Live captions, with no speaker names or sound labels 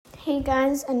Hey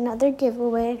guys, another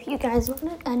giveaway. If you guys want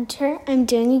to enter, I'm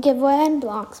doing a giveaway on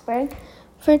Bloxburg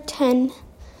for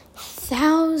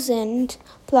 10,000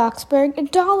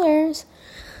 Bloxburg dollars.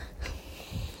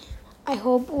 I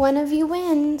hope one of you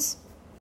wins.